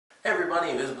Hey everybody,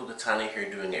 Invisiblekatana here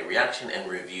doing a reaction and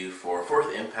review for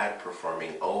Fourth Impact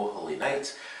performing Oh Holy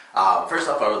Night. First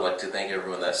off, I would like to thank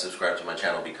everyone that subscribed to my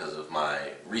channel because of my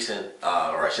recent,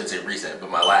 or I shouldn't say recent,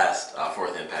 but my last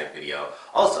Fourth Impact video.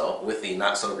 Also, with the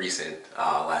not so recent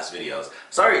last videos.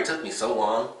 Sorry it took me so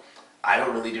long. I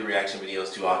don't really do reaction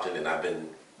videos too often, and I've been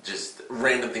just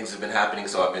random things have been happening,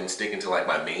 so I've been sticking to like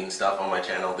my main stuff on my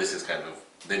channel. This is kind of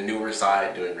the newer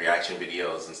side, doing reaction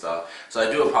videos and stuff. So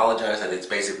I do apologize that it's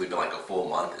basically been like a full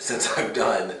month since I've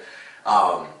done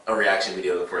a reaction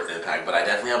video to Fourth Impact, but I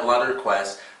definitely have a lot of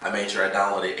requests. I made sure I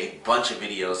downloaded a bunch of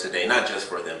videos today, not just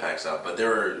Fourth Impact stuff, but there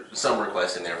were some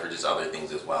requests in there for just other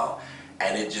things as well.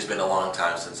 And it's just been a long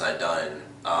time since I've done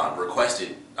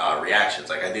requested reactions.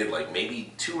 Like I did like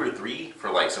maybe 2 or 3 for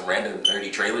like some random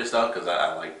nerdy trailer stuff because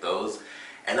I like those.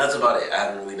 And that's about it. I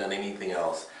haven't really done anything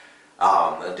else.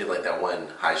 I did like that one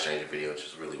High Stranger video, which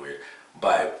was really weird.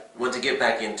 But went to get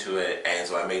back into it, and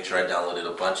so I made sure I downloaded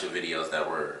a bunch of videos that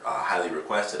were highly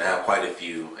requested. I have quite a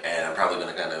few, and I'm probably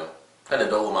going to kind of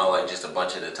dole them out like just a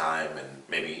bunch at a time, and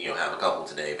maybe have a couple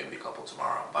today, maybe a couple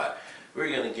tomorrow. But we're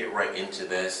going to get right into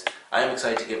this. I am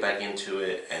excited to get back into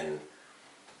it and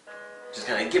just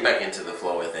kind of get back into the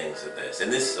flow of things with this.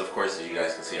 And this, of course, as you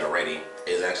guys can see already,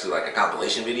 is actually like a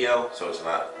compilation video, so it's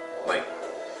not like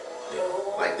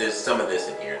there's some of this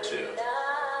in here too.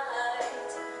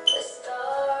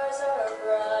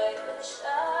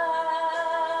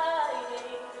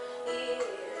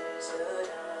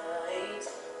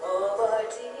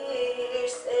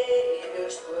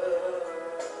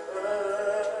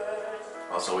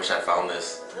 Also wish I found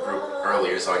this group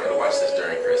earlier so I could have watched this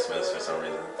during Christmas for some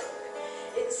reason.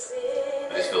 It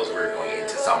just feels weird going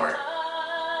into summer.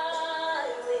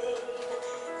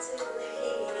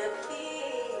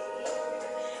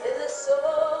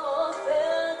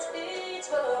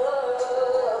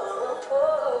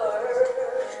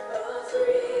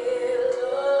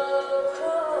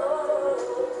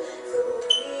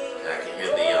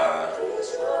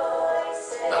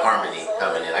 Harmony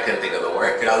coming in. I couldn't think of the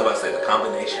word. I was about to say the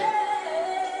combination.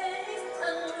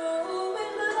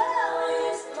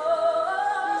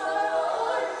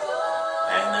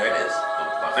 And there it is.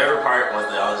 My favorite part was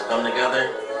they all just come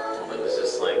together. It was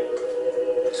just like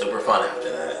super fun after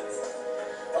that.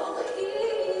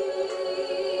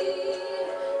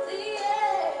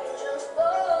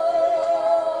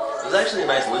 It was actually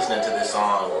nice listening to this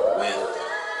song with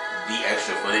the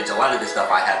extra footage. A lot of this stuff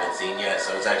I haven't seen yet,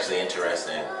 so it's actually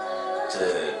interesting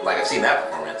to, like, I've seen that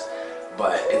performance,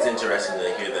 but it's interesting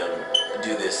to hear them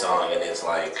do this song, and it's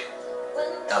like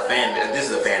this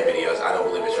is a fan video, so I don't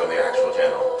believe it's from their actual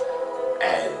channel,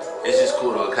 and it's just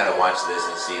cool to kind of watch this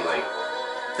and see like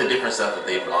the different stuff that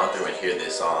they've gone through and hear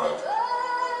this song.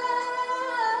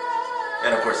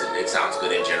 And of course it sounds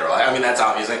good in general. I mean, that's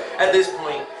obvious. Like, at this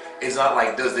point, it's not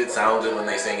like does it sound good when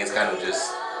they sing, it's kind of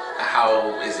just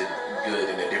how is it good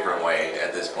in a different way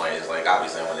at this point. It's like,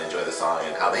 obviously I want to enjoy the song,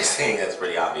 and how they sing, that's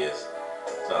pretty obvious.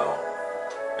 So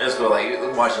it's cool, like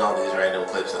watching all these random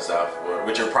clips and stuff,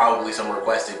 which are probably some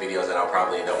requested videos that I'll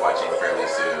probably end up watching fairly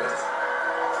soon.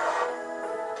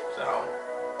 So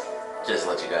just to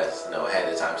let you guys know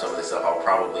ahead of time, some of this stuff I'll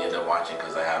probably end up watching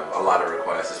because I have a lot of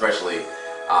requests, especially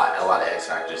a lot of X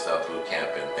Factor stuff, boot camp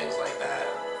and things like that.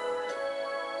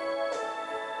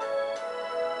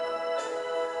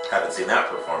 Haven't seen that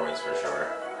performance for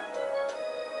sure.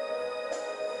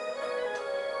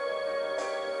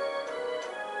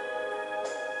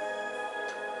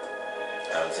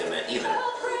 Haven't seen that either.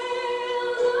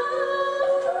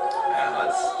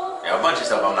 Yeah, a bunch of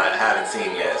stuff I haven't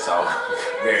seen yet, so I'm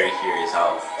very curious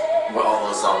what all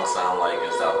those songs sound like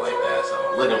and stuff like that.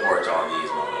 So I'm looking forward to all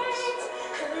these moments.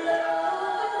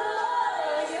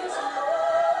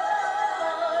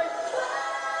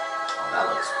 That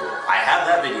looks cool. I have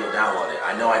that video downloaded.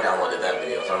 I know I downloaded that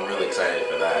video, so I'm really excited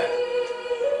for that.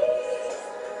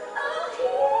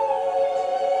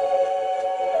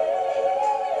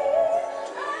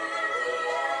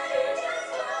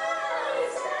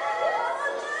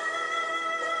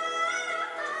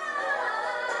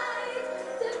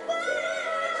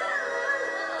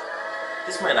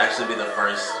 This might actually be the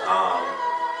first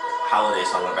holiday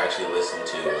song I've actually listened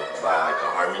to by like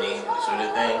a harmony sort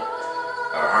of thing,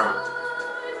 or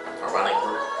harmonic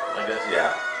group, I guess.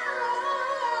 Yeah.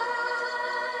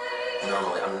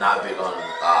 Normally, I'm not big on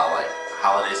like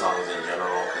holiday songs in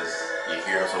general because you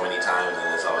hear them so many times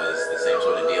and it's always the same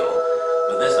sort of deal.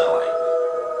 But this I like.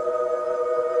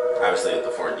 Obviously, with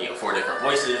the four different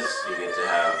voices, you get to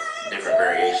have different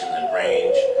variations in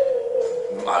range.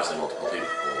 Obviously, multiple people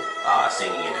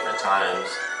singing at different times.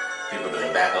 People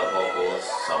doing backup vocals,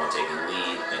 someone taking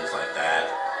lead, things like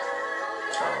that.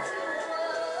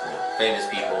 So, famous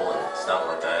people and stuff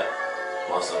like that.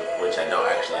 Most of which I don't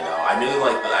actually know. I know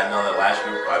that last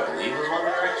group I believe was One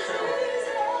Direction.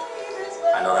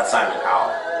 I know that's Simon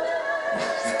Cowell.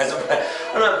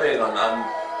 I'm not big on them.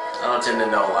 I don't tend to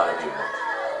know a lot of people.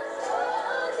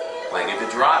 Like if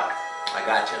it's rock, I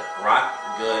got you. Rock,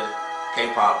 good.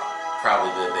 K-pop,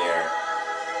 probably good there.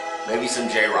 Maybe some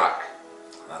J-rock.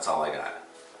 That's all I got.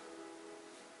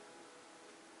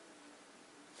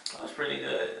 That was pretty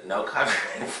good. No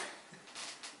copyright.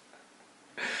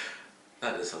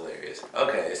 That is hilarious.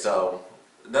 Okay, so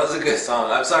that was a good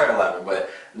song. I'm sorry, 11, but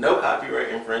no copyright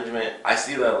infringement. I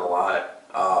see that a lot.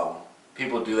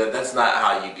 People do that. That's not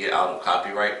how you get out of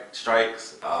copyright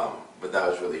strikes. But that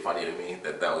was really funny to me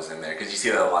that was in there because you see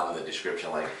that a lot in the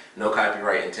description, like no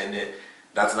copyright intended.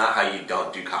 That's not how you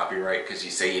don't do copyright because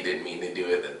you say you didn't mean to do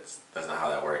it. That's not how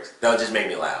that works. That just made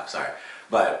me laugh. Sorry,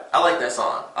 but I like that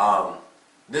song.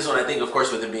 This one, I think, of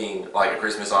course, with it being like a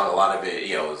Christmas song, a lot of it,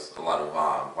 was a lot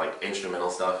of like instrumental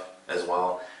stuff as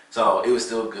well. So it was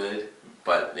still good,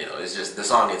 but it's just the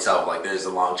song itself. Like, there's a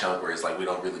long chunk where it's like we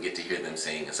don't really get to hear them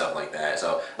sing and stuff like that.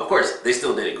 So of course, they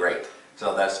still did it great.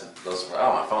 So those.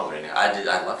 Oh, my phone's ringing. I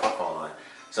left my phone on.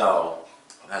 So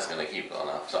that's gonna keep going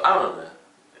off. So I don't know.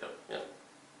 Yep.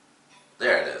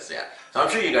 There it is. Yeah. So I'm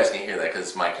sure you guys can hear that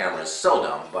because my camera is so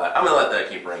dumb. But I'm gonna let that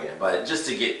keep ringing. But just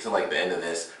to get to like the end of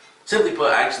this. Simply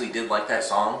put, I actually did like that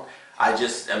song. I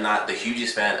just am not the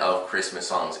hugest fan of Christmas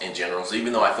songs in general. So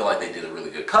even though I feel like they did a really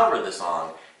good cover of the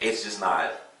song, it's just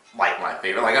not like my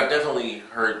favorite. Like I've definitely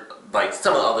heard like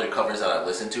some of the other covers that I've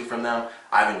listened to from them,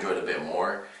 I've enjoyed a bit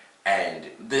more. And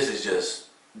this is just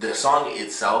the song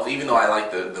itself. Even though I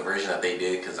like the version that they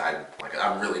did, because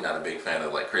I'm really not a big fan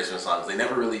of like Christmas songs. They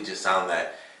never really just sound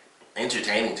that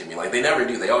entertaining to me. Like they never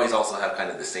do. They always also have kind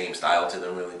of the same style to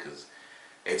them, really, because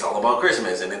it's all about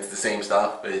Christmas and it's the same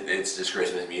stuff. It's just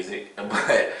Christmas music.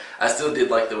 But I still did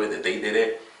like the way that they did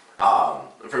it.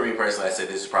 For me personally, I say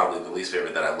this is probably the least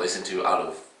favorite that I've listened to out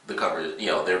of the covers,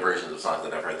 their versions of songs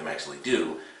that I've heard them actually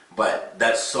do. But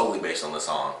that's solely based on the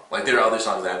song. Like there are other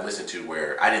songs that I've listened to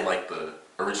where I didn't like the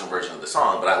original version of the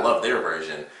song, but I love their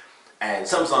version. And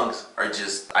some songs I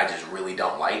just really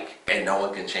don't like, and no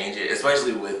one can change it.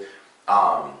 Especially with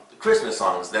Christmas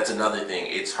songs, that's another thing.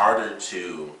 It's harder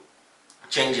to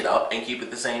change it up and keep it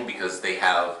the same because they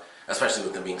have, especially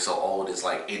with them being so old, it's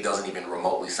like it doesn't even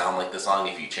remotely sound like the song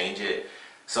if you change it.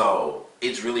 So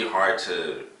it's really hard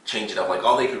to change it up. Like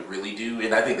all they could really do,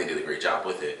 and I think they did a great job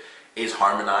with it, is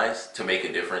harmonize to make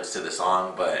a difference to the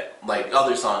song. But like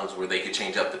other songs where they could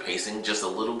change up the pacing just a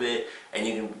little bit, and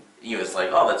you can, it's like,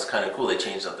 oh, that's kind of cool. They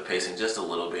changed up the pacing just a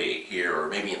little bit here, or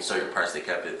maybe in certain parts they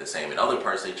kept it the same. In other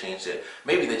parts they changed it.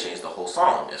 Maybe they changed the whole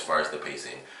song as far as the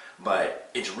pacing. But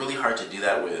it's really hard to do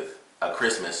that with a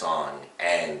Christmas song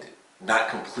and not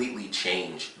completely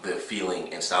change the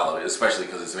feeling and style of it, especially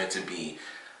because it's meant to be,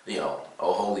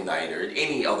 Oh Holy Night or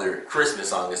any other Christmas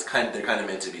song. They're kind of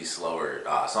meant to be slower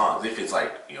songs. If it's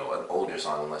like, an older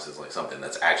song, unless it's like something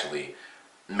that's actually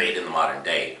made in the modern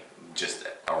day, just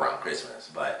around Christmas.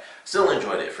 But still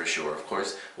enjoyed it for sure, of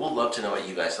course. We'd love to know what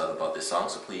you guys thought about this song,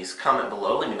 so please comment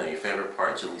below. Let me know your favorite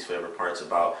parts, your least favorite parts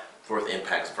about Fourth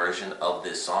Impact's version of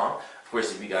this song. Of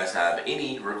course, if you guys have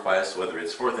any requests, whether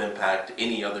it's Fourth Impact,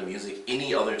 any other music,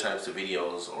 any other types of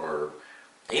videos, or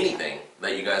anything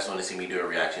that you guys want to see me do a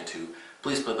reaction to,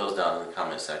 please put those down in the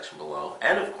comment section below.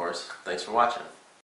 And of course, thanks for watching.